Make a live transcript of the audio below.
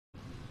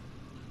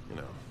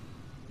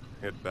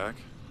Head back.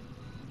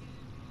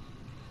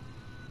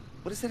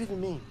 What does that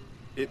even mean?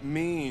 It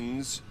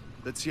means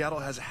that Seattle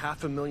has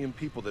 500,000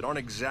 people that aren't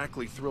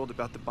exactly thrilled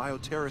about the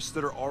bioterrorists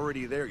that are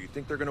already there. You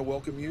think they're gonna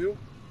welcome you?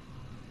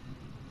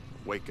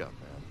 Wake up,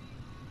 man.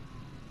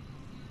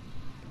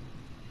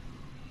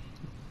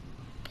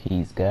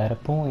 He's got a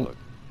point. Look,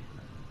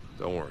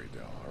 don't worry,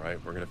 Del, all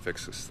right? We're gonna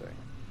fix this thing.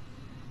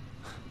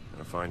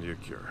 Gonna find you a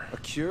cure. A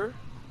cure?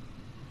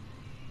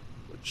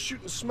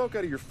 Shooting smoke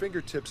out of your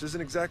fingertips isn't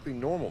exactly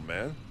normal,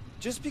 man.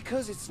 Just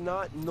because it's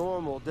not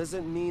normal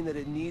doesn't mean that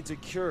it needs a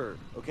cure,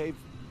 okay?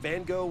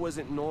 Van Gogh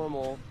wasn't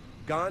normal.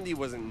 Gandhi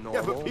wasn't normal.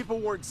 Yeah, but people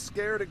weren't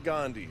scared of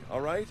Gandhi,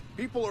 all right?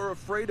 People are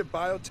afraid of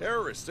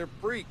bioterrorists. They're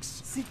freaks.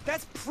 See,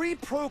 that's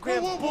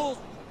pre-programmed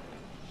bull...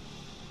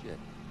 Shit.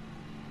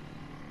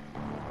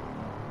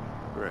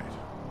 Great.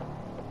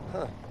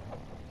 Huh.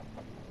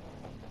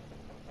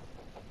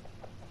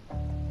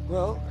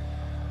 Well...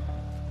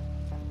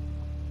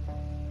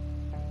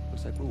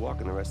 Looks like we're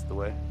walking the rest of the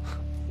way.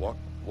 Walk?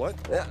 What?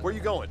 Yeah. Where are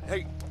you going?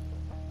 Hey!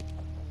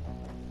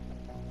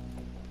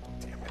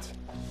 Damn it.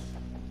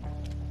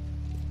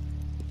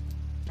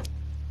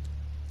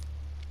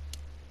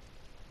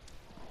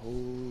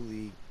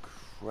 Holy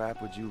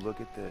crap, would you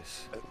look at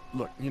this?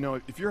 Look, you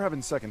know, if you're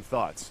having second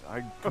thoughts,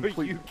 I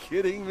completely... Are you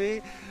kidding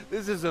me?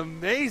 This is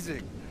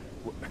amazing.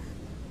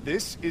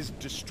 This is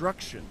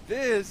destruction.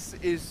 This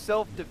is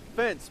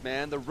self-defense,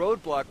 man. The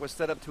roadblock was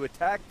set up to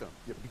attack them.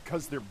 Yeah,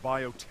 because they're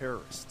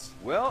bioterrorists.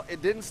 Well, it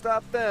didn't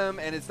stop them,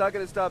 and it's not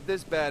going to stop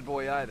this bad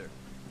boy either.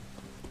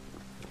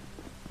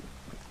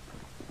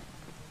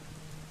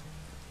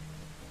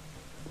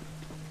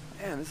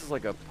 Man, this is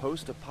like a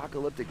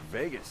post-apocalyptic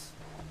Vegas.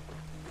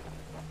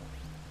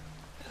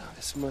 Oh,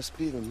 this must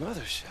be the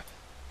mothership.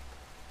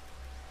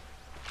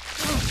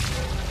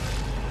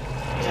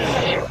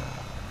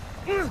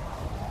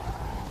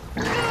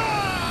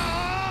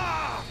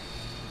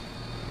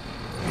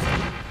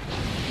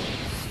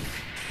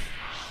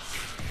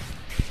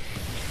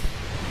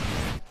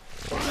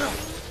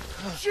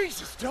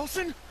 Jesus,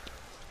 Delsin!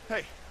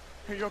 Hey,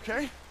 are you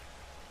okay?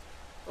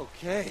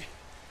 Okay.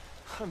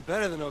 I'm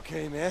better than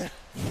okay, man.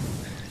 I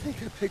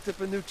think I picked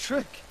up a new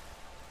trick.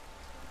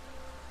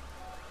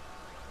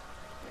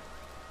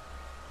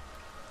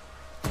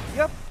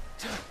 Yep.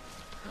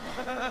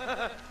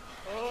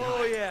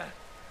 Oh, yeah.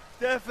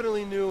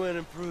 Definitely new and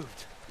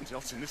improved.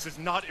 Delsin, this is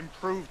not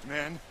improved,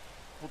 man.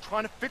 We're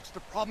trying to fix the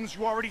problems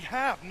you already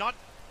have, not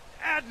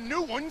add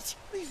new ones.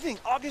 What do you think?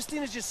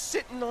 Augustine is just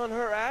sitting on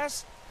her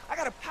ass? I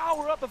gotta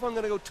power up if I'm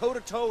gonna go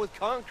toe-to-toe with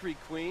Concrete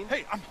Queen.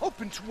 Hey, I'm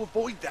hoping to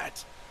avoid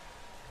that.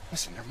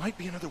 Listen, there might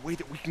be another way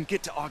that we can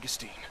get to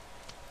Augustine.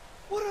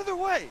 What other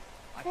way?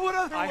 What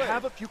other way? I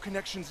have a few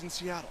connections in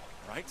Seattle,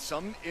 right?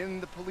 Some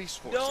in the police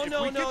force. No, If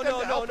no, we get no, them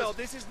no, to no, help no. us-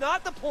 This is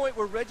not the point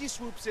where Reggie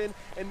swoops in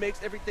and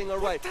makes everything all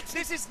right.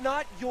 This is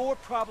not your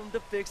problem to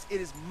fix.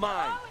 It is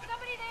mine. Oh, is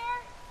somebody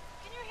there?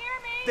 Can you hear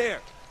me?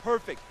 There.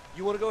 Perfect.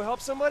 You want to go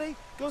help somebody?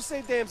 Go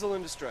save damsel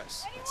in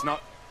distress. Anyone? It's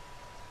not...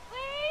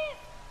 Please?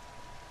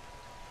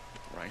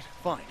 Right,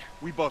 fine.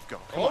 We both go.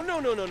 Come Oh, on. no,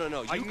 no, no, no,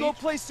 no. I You go need-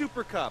 play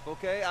Super Cop,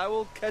 okay? I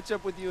will catch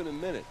up with you in a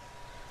minute.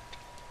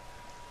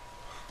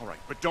 All right,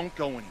 but don't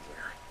go anywhere.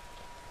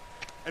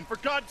 And for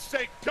God's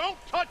sake, don't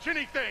touch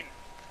anything!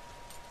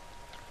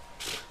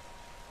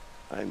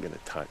 I'm gonna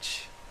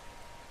touch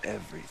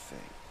everything.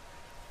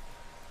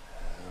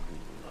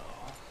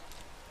 Hello.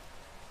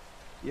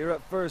 You're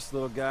up first,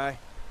 little guy.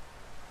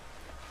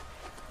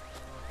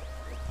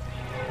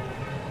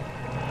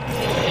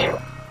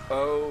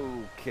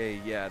 Okay,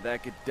 yeah,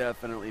 that could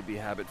definitely be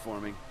habit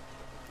forming.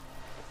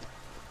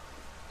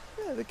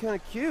 Yeah, they're kind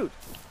of cute.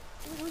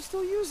 We're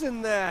still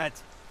using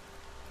that.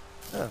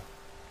 Oh,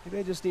 maybe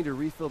I just need to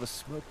refill the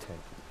smoke tank.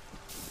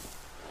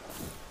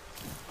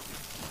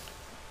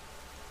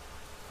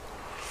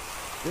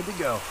 Good to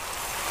go.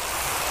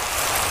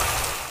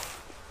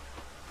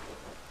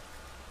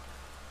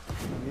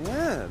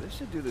 Yeah, this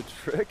should do the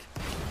trick.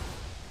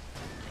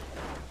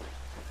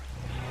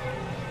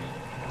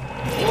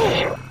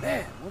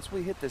 Man, once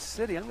we hit the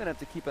city, I'm gonna have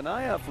to keep an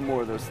eye out for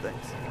more of those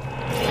things.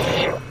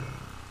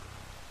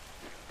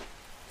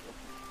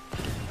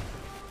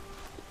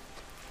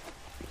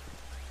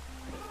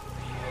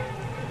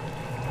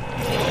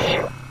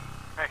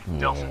 Hey,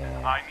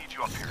 Delsin, I need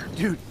you up here.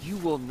 Dude, you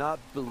will not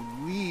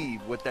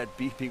believe what that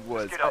beeping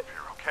was. Get up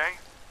here, okay?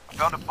 I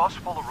found a bus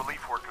full of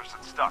relief workers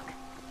that's stuck.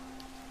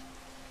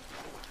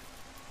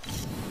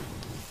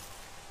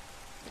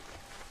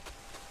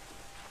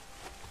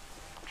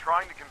 I'm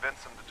trying to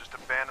convince them to just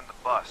abandon the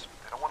bus.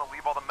 They don't want to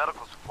leave all the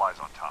medical supplies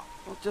on top.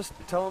 Well, just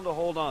tell them to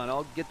hold on.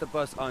 I'll get the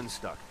bus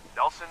unstuck.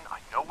 Delsin, I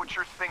know what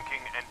you're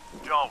thinking, and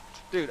don't.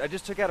 Dude, I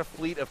just took out a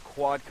fleet of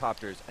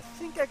quadcopters. I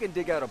think I can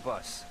dig out a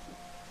bus.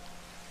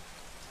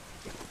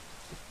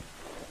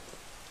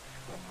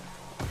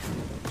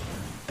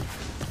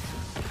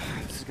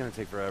 This is gonna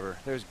take forever.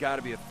 There's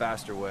gotta be a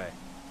faster way.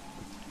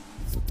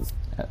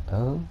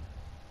 Uh-oh.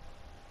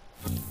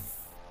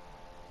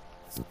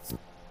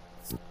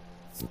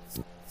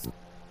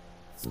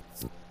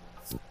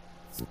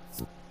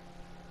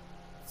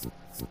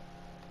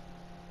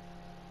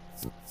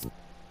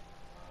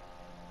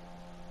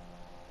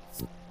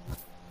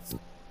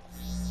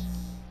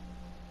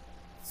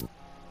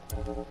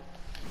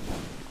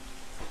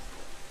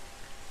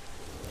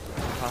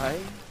 I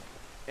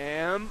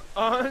am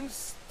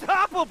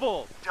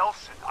unstoppable!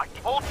 Delsin, I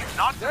told you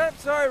not to. I'm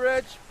sorry,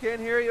 Reg.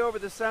 Can't hear you over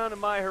the sound of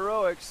my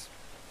heroics.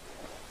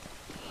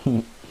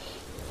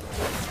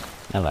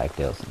 I like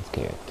Delsin's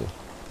character.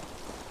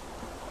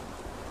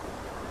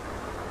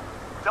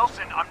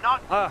 Delsin, I'm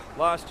not... Ah,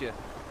 lost you.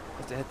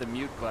 Have to hit the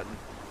mute button.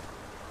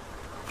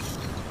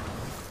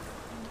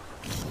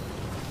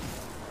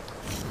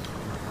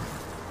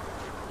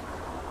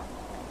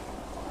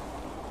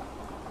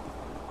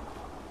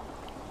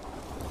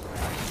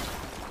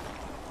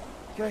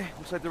 Okay,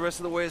 looks like the rest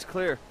of the way is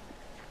clear.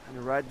 I'm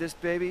gonna ride this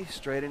baby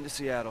straight into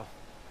Seattle.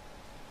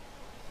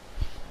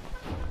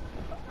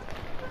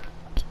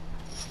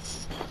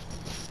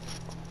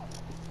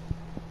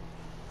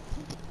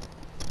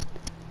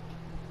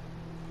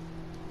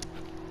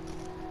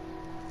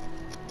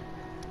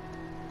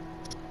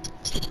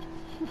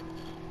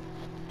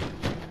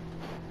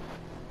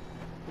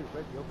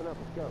 Reggie, open up,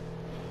 let's go.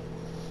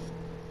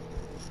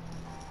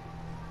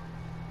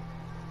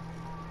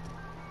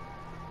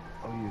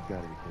 Oh, you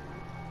gotta be kidding me.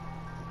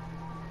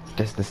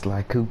 That's the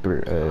Sly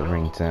Cooper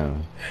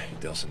ringtone.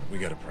 Delsin, we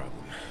got a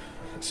problem.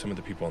 Some of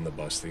the people on the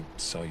bus, they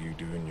saw you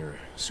doing your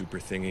super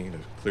thingy to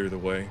clear the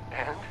way.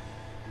 And?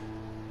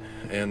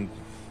 And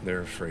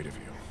they're afraid of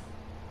you.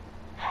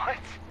 What?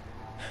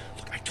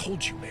 Look, I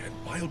told you, man.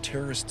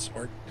 Bioterrorists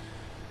aren't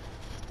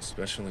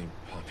especially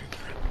popular.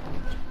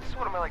 So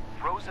what am I, like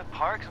Rosa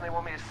Parks, and they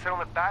want me to sit on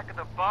the back of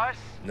the bus?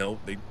 No,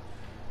 they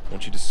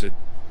want you to sit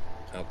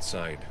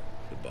outside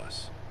the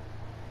bus.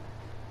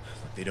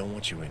 Look, they don't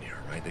want you in here,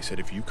 right? They said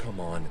if you come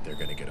on, they're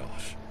gonna get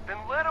off. Then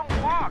let them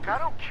walk. I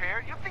don't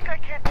care. You think I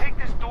can't take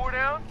this door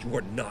down? You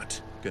are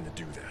not gonna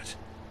do that.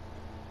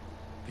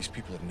 These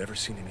people have never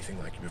seen anything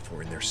like you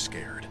before, and they're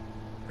scared,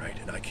 right?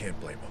 And I can't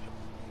blame them.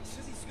 He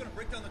says he's gonna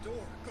break down the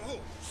door. Go!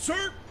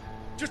 Sir,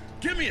 just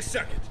give me a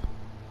second.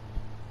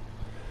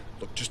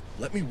 Look, just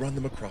let me run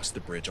them across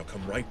the bridge. I'll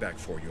come right back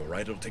for you, all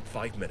right? It'll take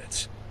 5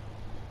 minutes.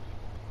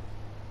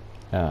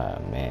 Oh,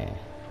 man.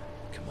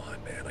 Come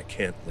on, man. I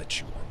can't let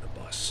you on the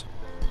bus.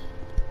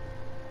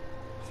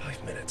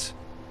 5 minutes.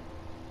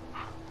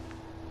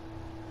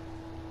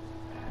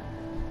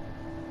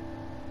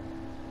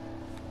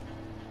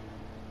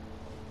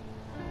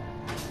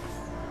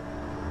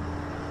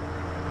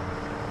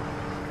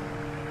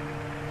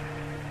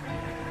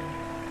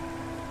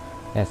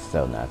 That's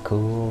so not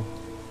cool.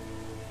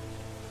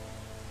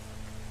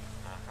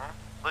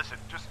 Listen,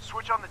 just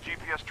switch on the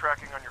GPS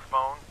tracking on your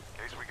phone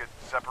in case we get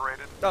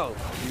separated. Oh,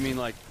 you mean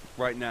like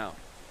right now?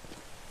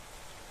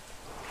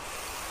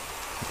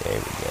 There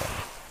we go.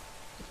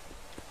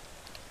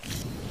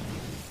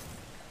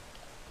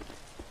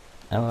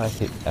 I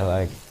like it. I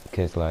like,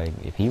 because like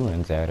if he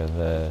runs out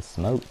of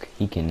smoke,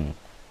 he can,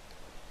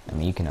 I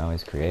mean, you can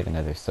always create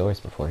another source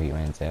before he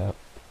runs out.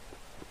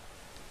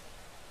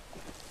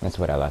 That's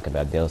what I like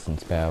about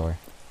Delsin's power.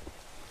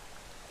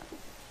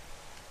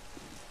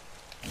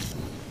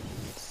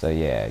 So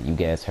yeah, you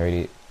guys heard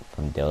it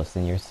from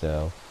Delsin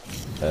yourself.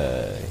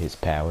 His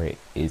power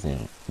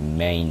isn't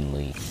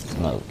mainly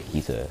smoke.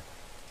 He's a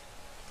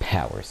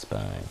power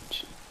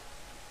sponge.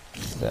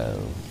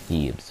 So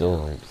he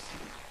absorbs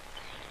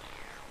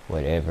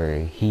whatever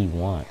he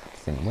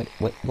wants. And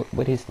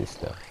what is this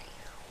stuff?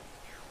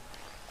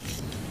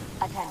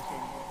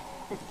 Attention.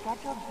 The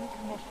scheduled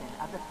decommission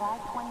of the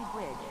 520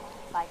 bridge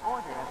by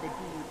order of the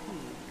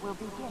D.U.P. will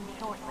begin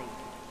shortly.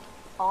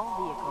 All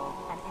vehicles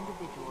and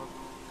individuals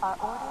are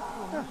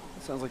ordered to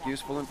That sounds like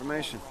useful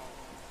information.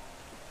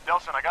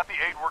 Delsin, I got the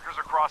aid workers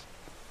across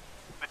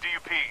the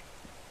D.U.P.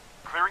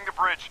 clearing the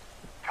bridge,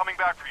 coming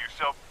back for you,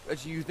 so...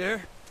 Reggie, you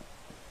there?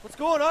 What's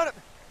going on?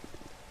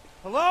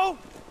 Hello?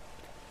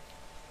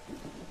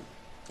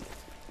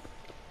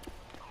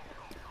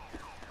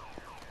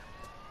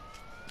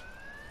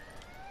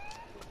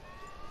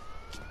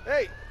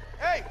 Hey!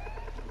 Hey!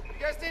 You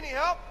guys need any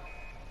help?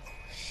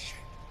 Shit!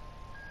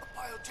 A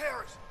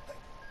bioterrorist!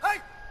 Hey!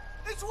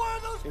 It's one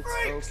of those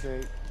freaks! It's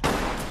okay.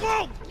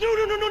 Whoa!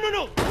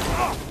 No!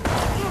 Ah!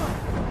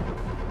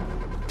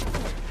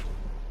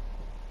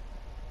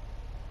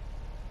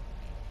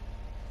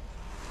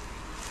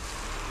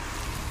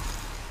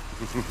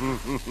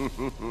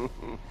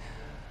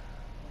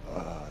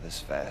 Oh, this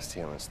fast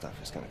healing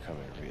stuff is gonna come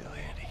in real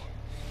handy.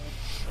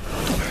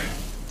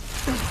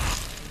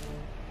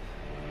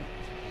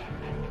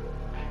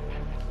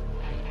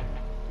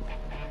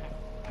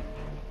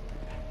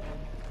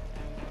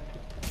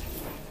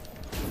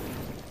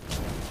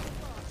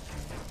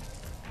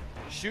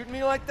 Shooting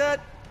me like that?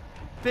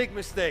 Big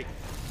mistake.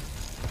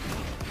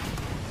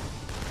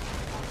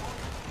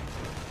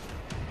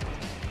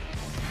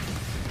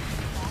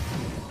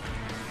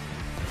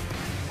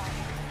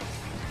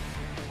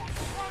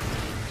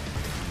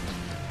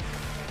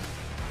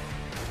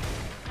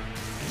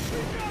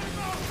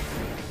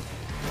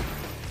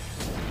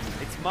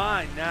 It's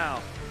mine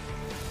now.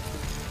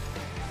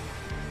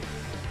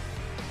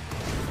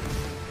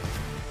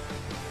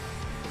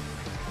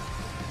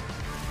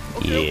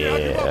 Okay, I'll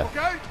give up,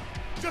 okay?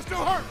 Just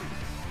don't hurt me!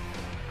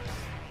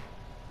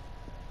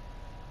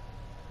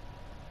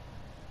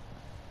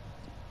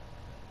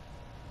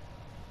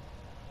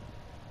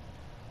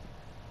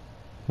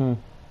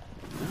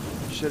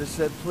 Should have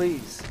said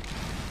please.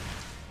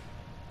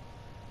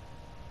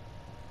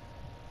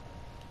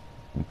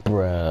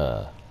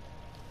 Bruh.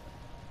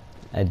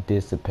 I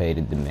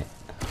dissipated the man.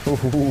 Ooh,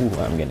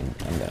 I'm gonna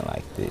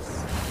like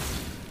this.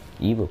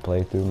 Evil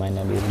playthrough might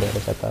not be as bad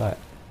as I thought.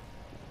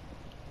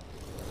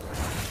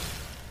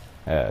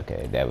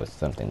 Okay, that was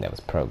something that was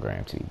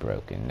programmed to be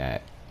broken,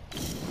 not...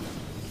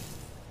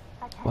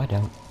 Why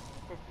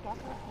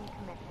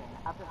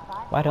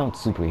don't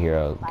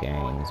superhero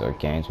games or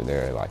games where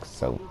there are like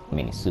so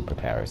many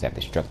superpowers have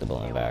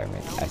destructible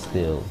environments? I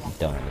still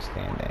don't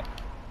understand that.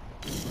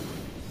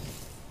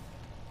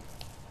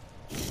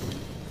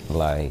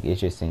 Like, it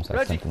just seems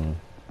like something...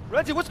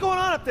 Reggie, what's going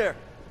on up there?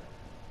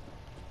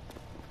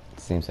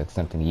 Seems like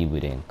something you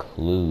would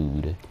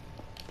include.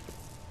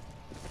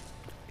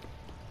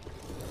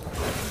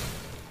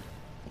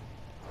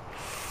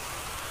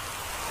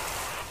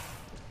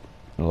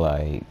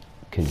 Like,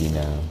 cause you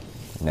know,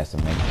 that's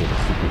what makes it a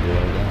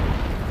superhero game.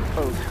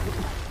 Oh,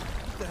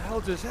 what the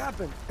hell just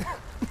happened?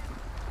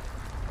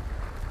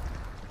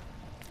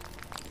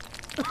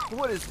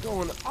 What is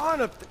going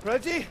on up there?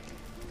 Reggie?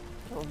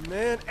 Oh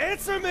man,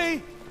 answer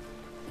me!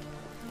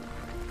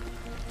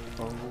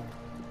 Oh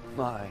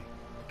my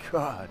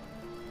God.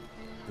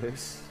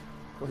 This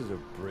was a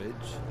bridge?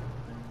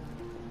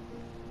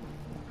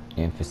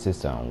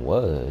 Emphasis on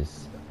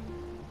was.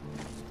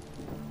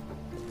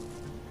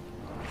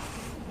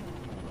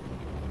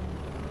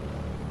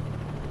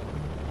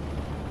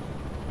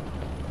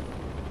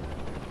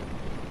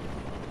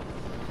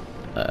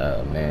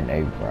 Man,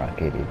 they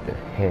rocketed the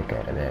heck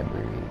out of that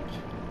bridge.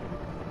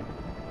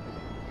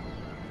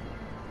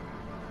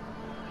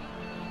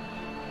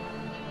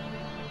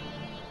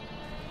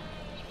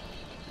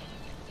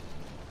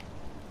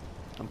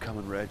 I'm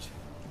coming, Reg.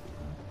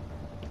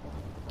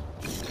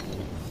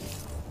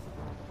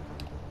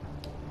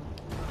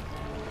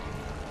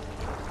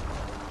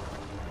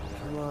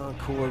 Come on,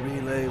 core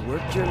relay,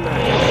 work your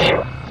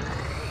magic.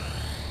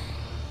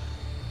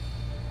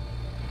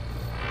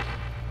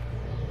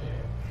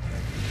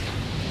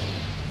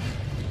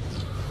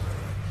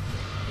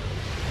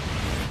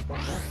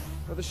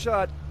 Another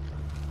shot.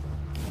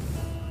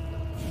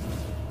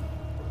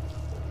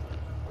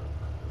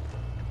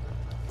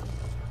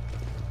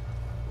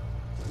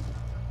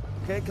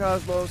 Okay,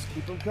 Cosmos,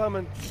 keep them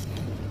coming.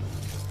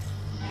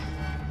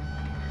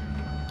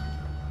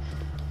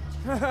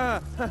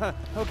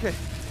 Okay,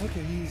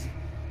 easy.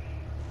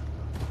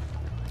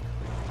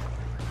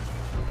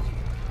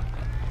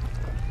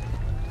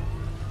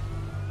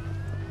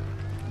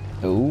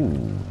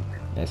 Ooh,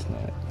 that's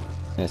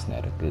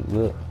not a good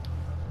look.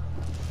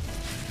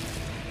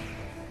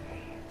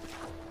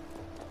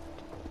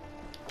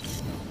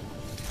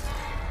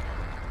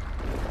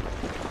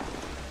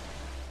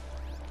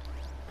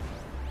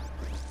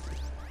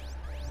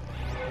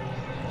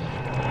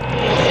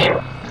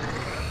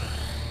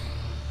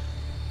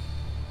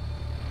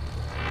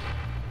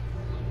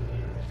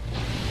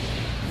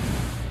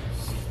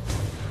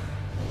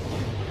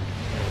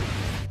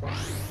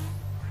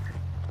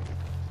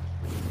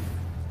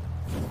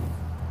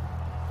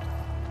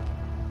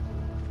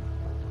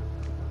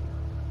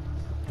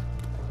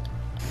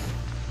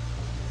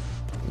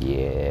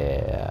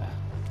 Yeah.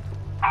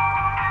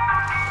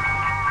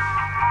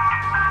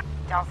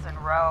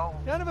 Delsin Rowe.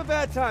 Kind of a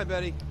bad time,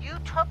 Betty. You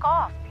took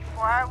off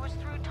before I was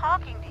through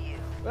talking to you.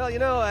 Well, you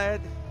know, I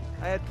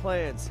had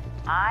plans.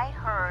 I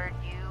heard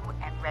you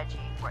and Reggie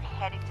were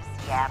heading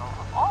to Seattle,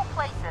 of all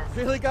places.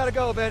 Really gotta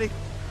go, Betty.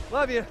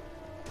 Love you.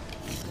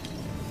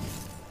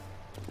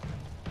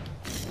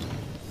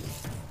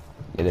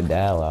 Yeah, the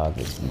dialogue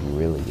is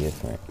really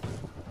different.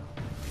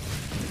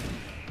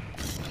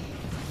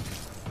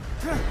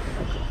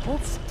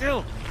 Hold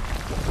still.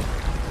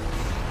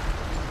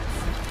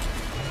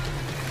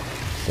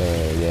 So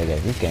yeah,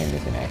 guys, this game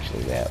isn't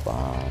actually that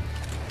long.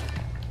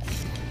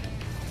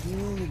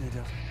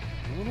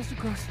 Almost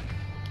across.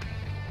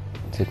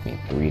 It took me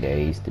 3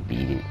 days to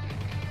beat it.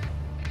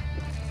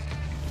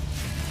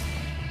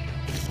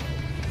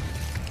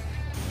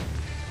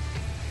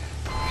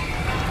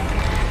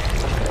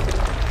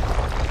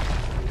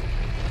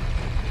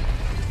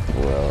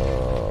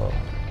 Whoa.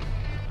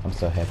 I'm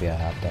so happy I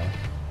hopped off.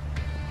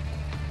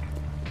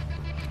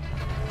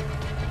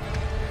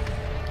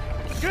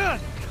 Good!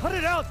 Cut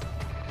it out!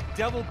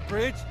 Devil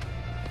bridge!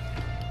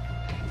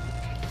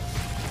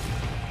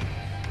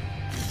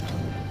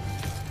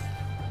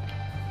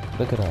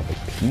 Look at all the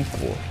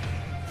people.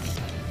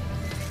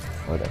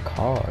 Or the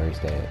cars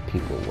that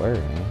people were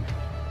in.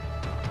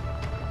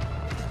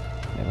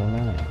 Never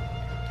mind.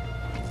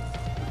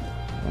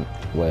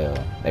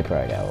 Well, they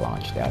probably got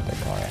launched out their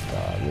car after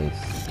all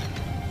this.